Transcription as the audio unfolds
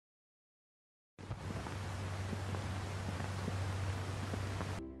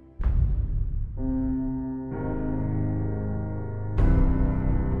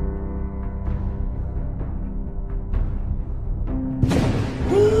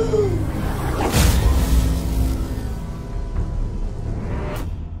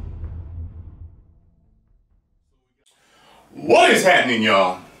is happening,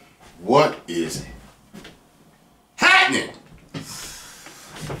 y'all? What is happening?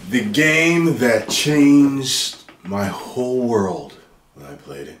 The game that changed my whole world when I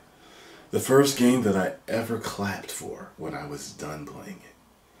played it. The first game that I ever clapped for when I was done playing it.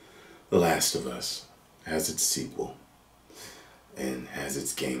 The Last of Us has its sequel and has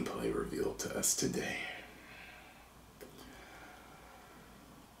its gameplay revealed to us today.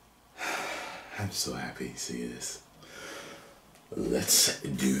 I'm so happy to see this. Let's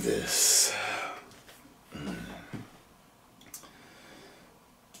do this.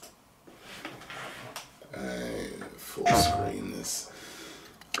 I full screen this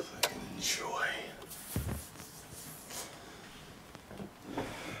so I can enjoy.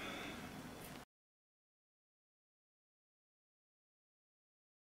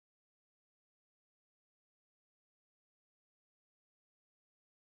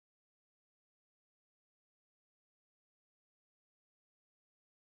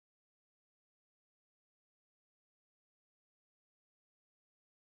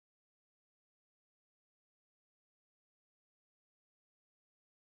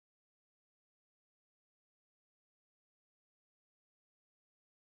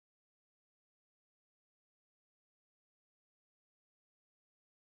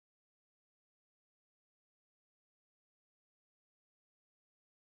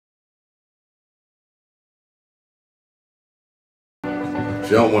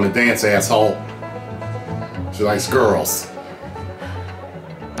 She don't want to dance, asshole. She likes girls.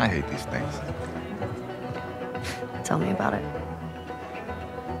 I hate these things. Tell me about it.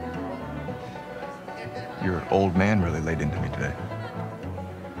 Your old man really laid into me today.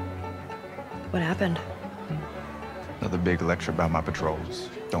 What happened? Another big lecture about my patrols.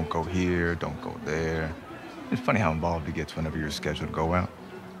 Don't go here, don't go there. It's funny how involved he gets whenever you're scheduled to go out.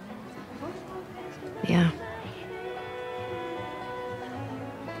 Yeah.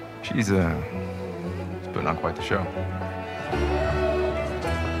 She's putting on quite the show.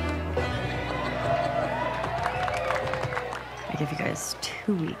 I give you guys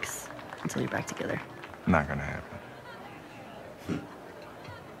 2 weeks until you're back together. Not gonna happen.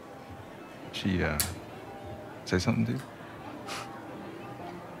 She, say something to you?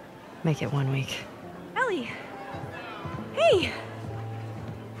 Make it 1 week. Ellie! Hey!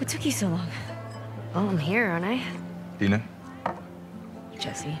 What took you so long? Oh, I'm here, aren't I? Dina?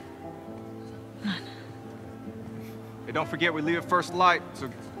 Jesse. Hey, don't forget we leave at first light, so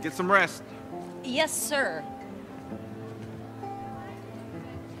get some rest. Yes, sir.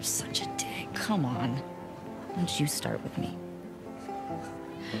 You're such a dick. Come on. Why don't you start with me?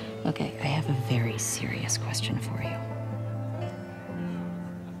 Okay, I have a very serious question for you.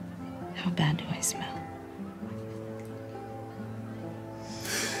 How bad do I smell?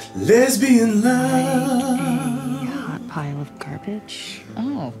 Lesbian love. Like a hot pile of garbage.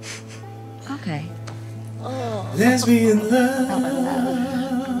 Oh, okay. Oh. Lesbian love.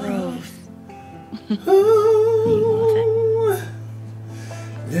 Gross. Ooh.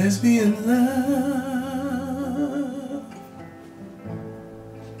 Lesbian love.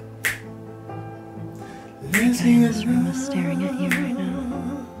 The guy in this room is staring at you right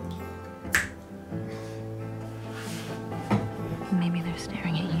now. Maybe they're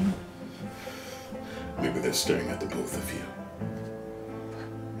staring at you. Maybe they're staring at the both of you.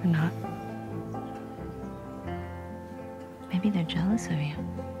 Or not. Maybe they're jealous of you.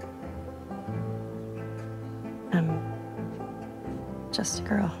 I'm just a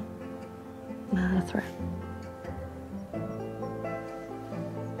girl, not a threat.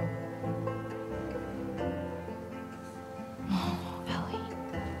 Oh, Ellie.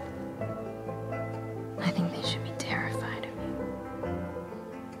 I think they should be terrified of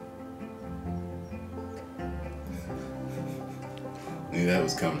you. Knew that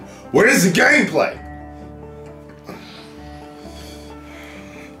was coming. Where is the gameplay?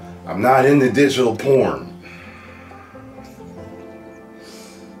 I'm not into digital porn.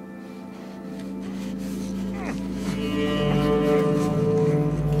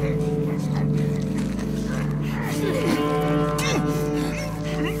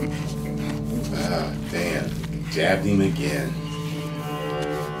 Ah, damn. Jabbed him again.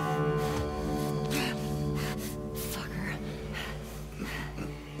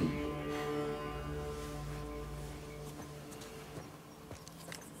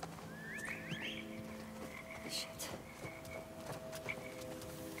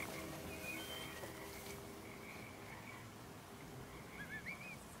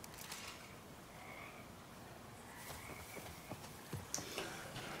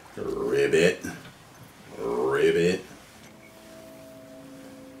 Ribbit. Ribbit.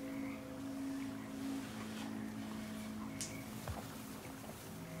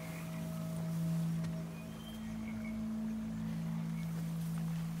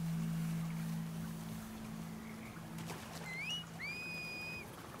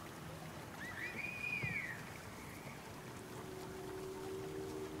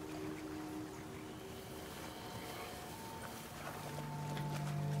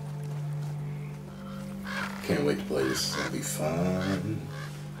 Can't wait to play this. It's gonna be fun.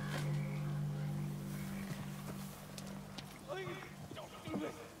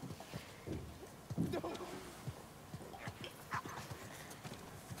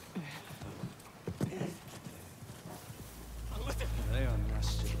 They are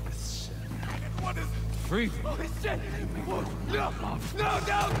nested with sin. What is free? Oh shit! No! No!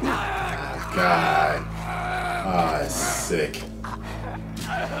 God. Ah, it's sick.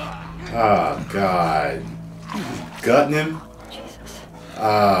 Oh, God. Gutting him? Jesus.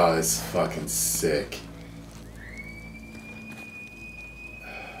 Oh, it's fucking sick.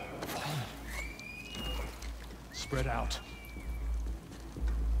 Spread out.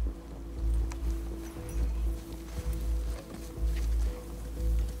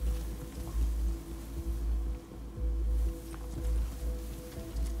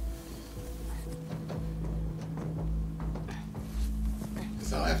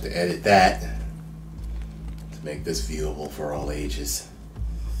 So I'll have to edit that to make this viewable for all ages.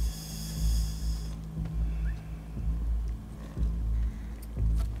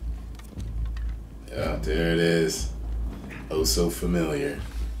 Yeah, there it is. Oh, so familiar.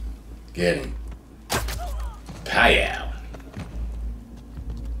 Get him. Pow!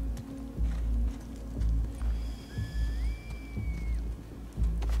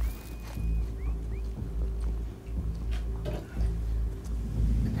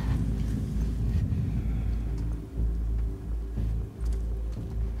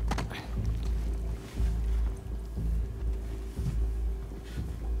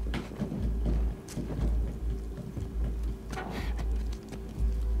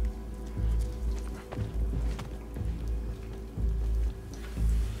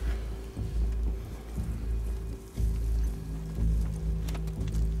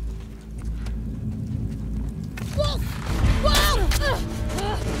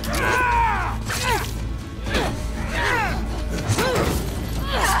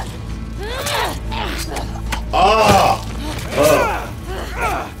 Ah!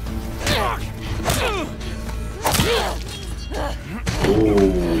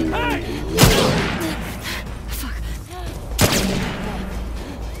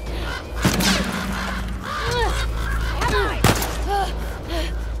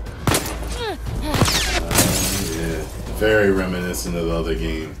 Very reminiscent of the other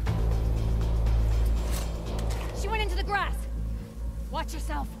game. She went into the grass. Watch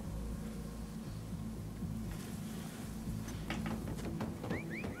yourself.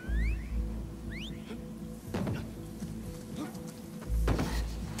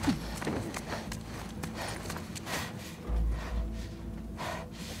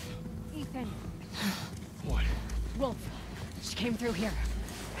 Ethan. What? Wolf. She came through here.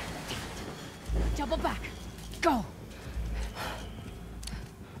 Double back. Go.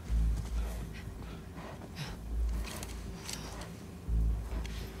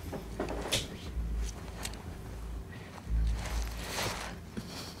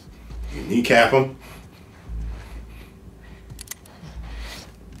 You kneecap him.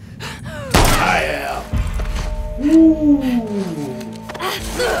 Hi,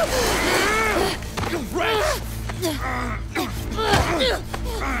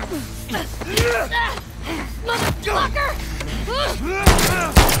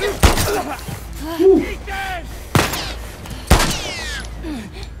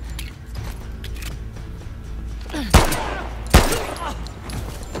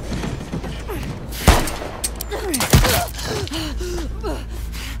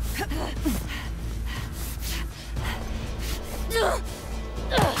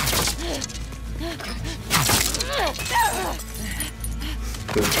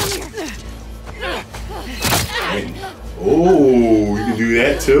 Oh, you can do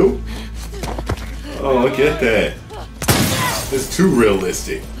that too? Oh, look at that. It's too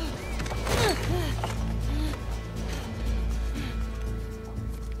realistic.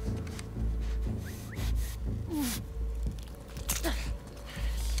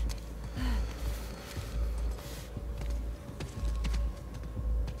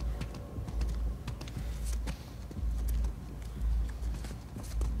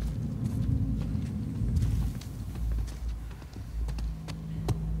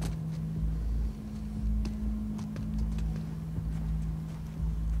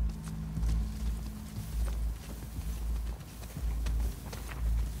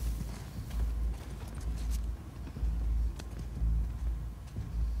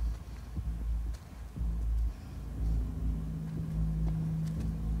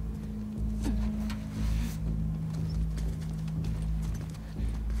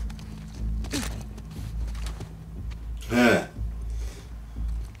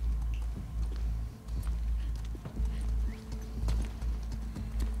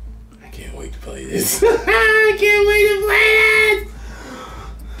 wait to play this. I can't wait to play this!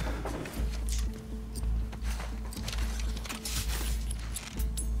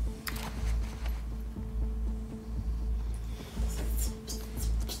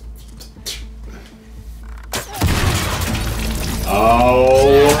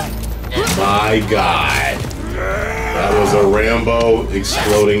 Oh my God. That was a Rambo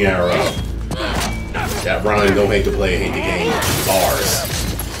exploding arrow. That rhyme, don't hate to play, hate the game. Bars.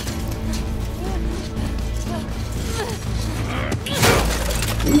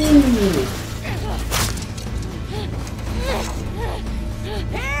 Ooh.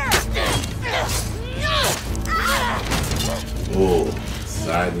 Oh,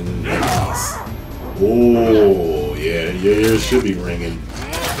 silent enemies. Oh, yeah, your ears should be ringing.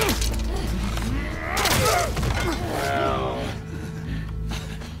 Wow.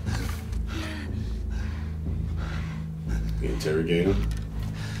 You interrogate him?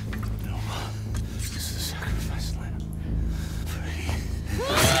 No, this is a sacrifice lamb.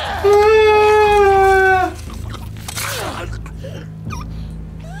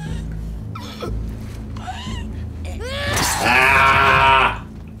 Ah!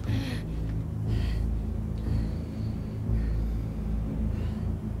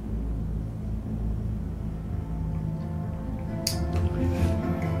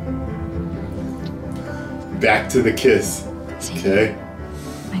 Back to the kiss. See? Okay.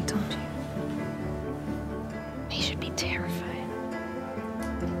 I told you. He should be terrified.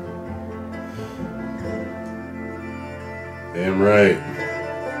 Damn right.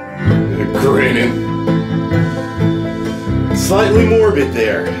 They're grinning. Slightly morbid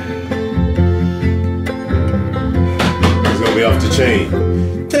there. He's gonna be off the chain.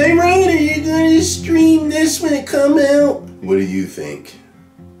 Tyrone, are you gonna stream this when it come out? What do you think?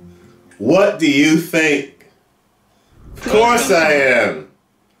 What do you think? Of course I am.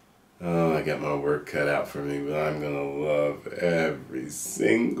 Oh, I got my work cut out for me, but I'm gonna love every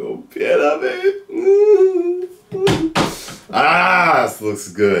single bit of it. Ah, this looks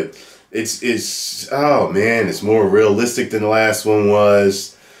good. It's oh man, it's more realistic than the last one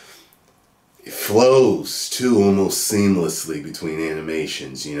was. It flows too almost seamlessly between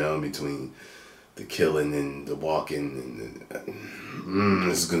animations, you know, between the killing and the walking, and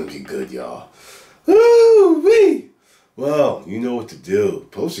this is gonna be good, y'all. Woo-wee! Well, you know what to do.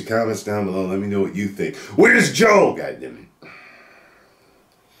 Post your comments down below. Let me know what you think. Where's Joe? Goddammit.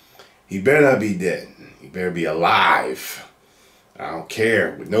 He better not be dead. He better be alive. I don't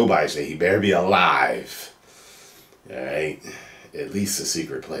care what nobody say. He better be alive. Alright? At least a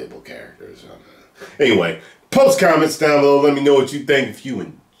secret playable character or something. Anyway, post comments down below. Let me know what you think. If you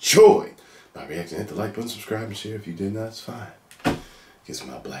enjoyed my reaction, hit the like button, subscribe, and share. If you did not, it's fine. Gets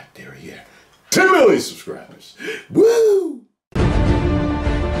my black derriere 10 million subscribers. Woo!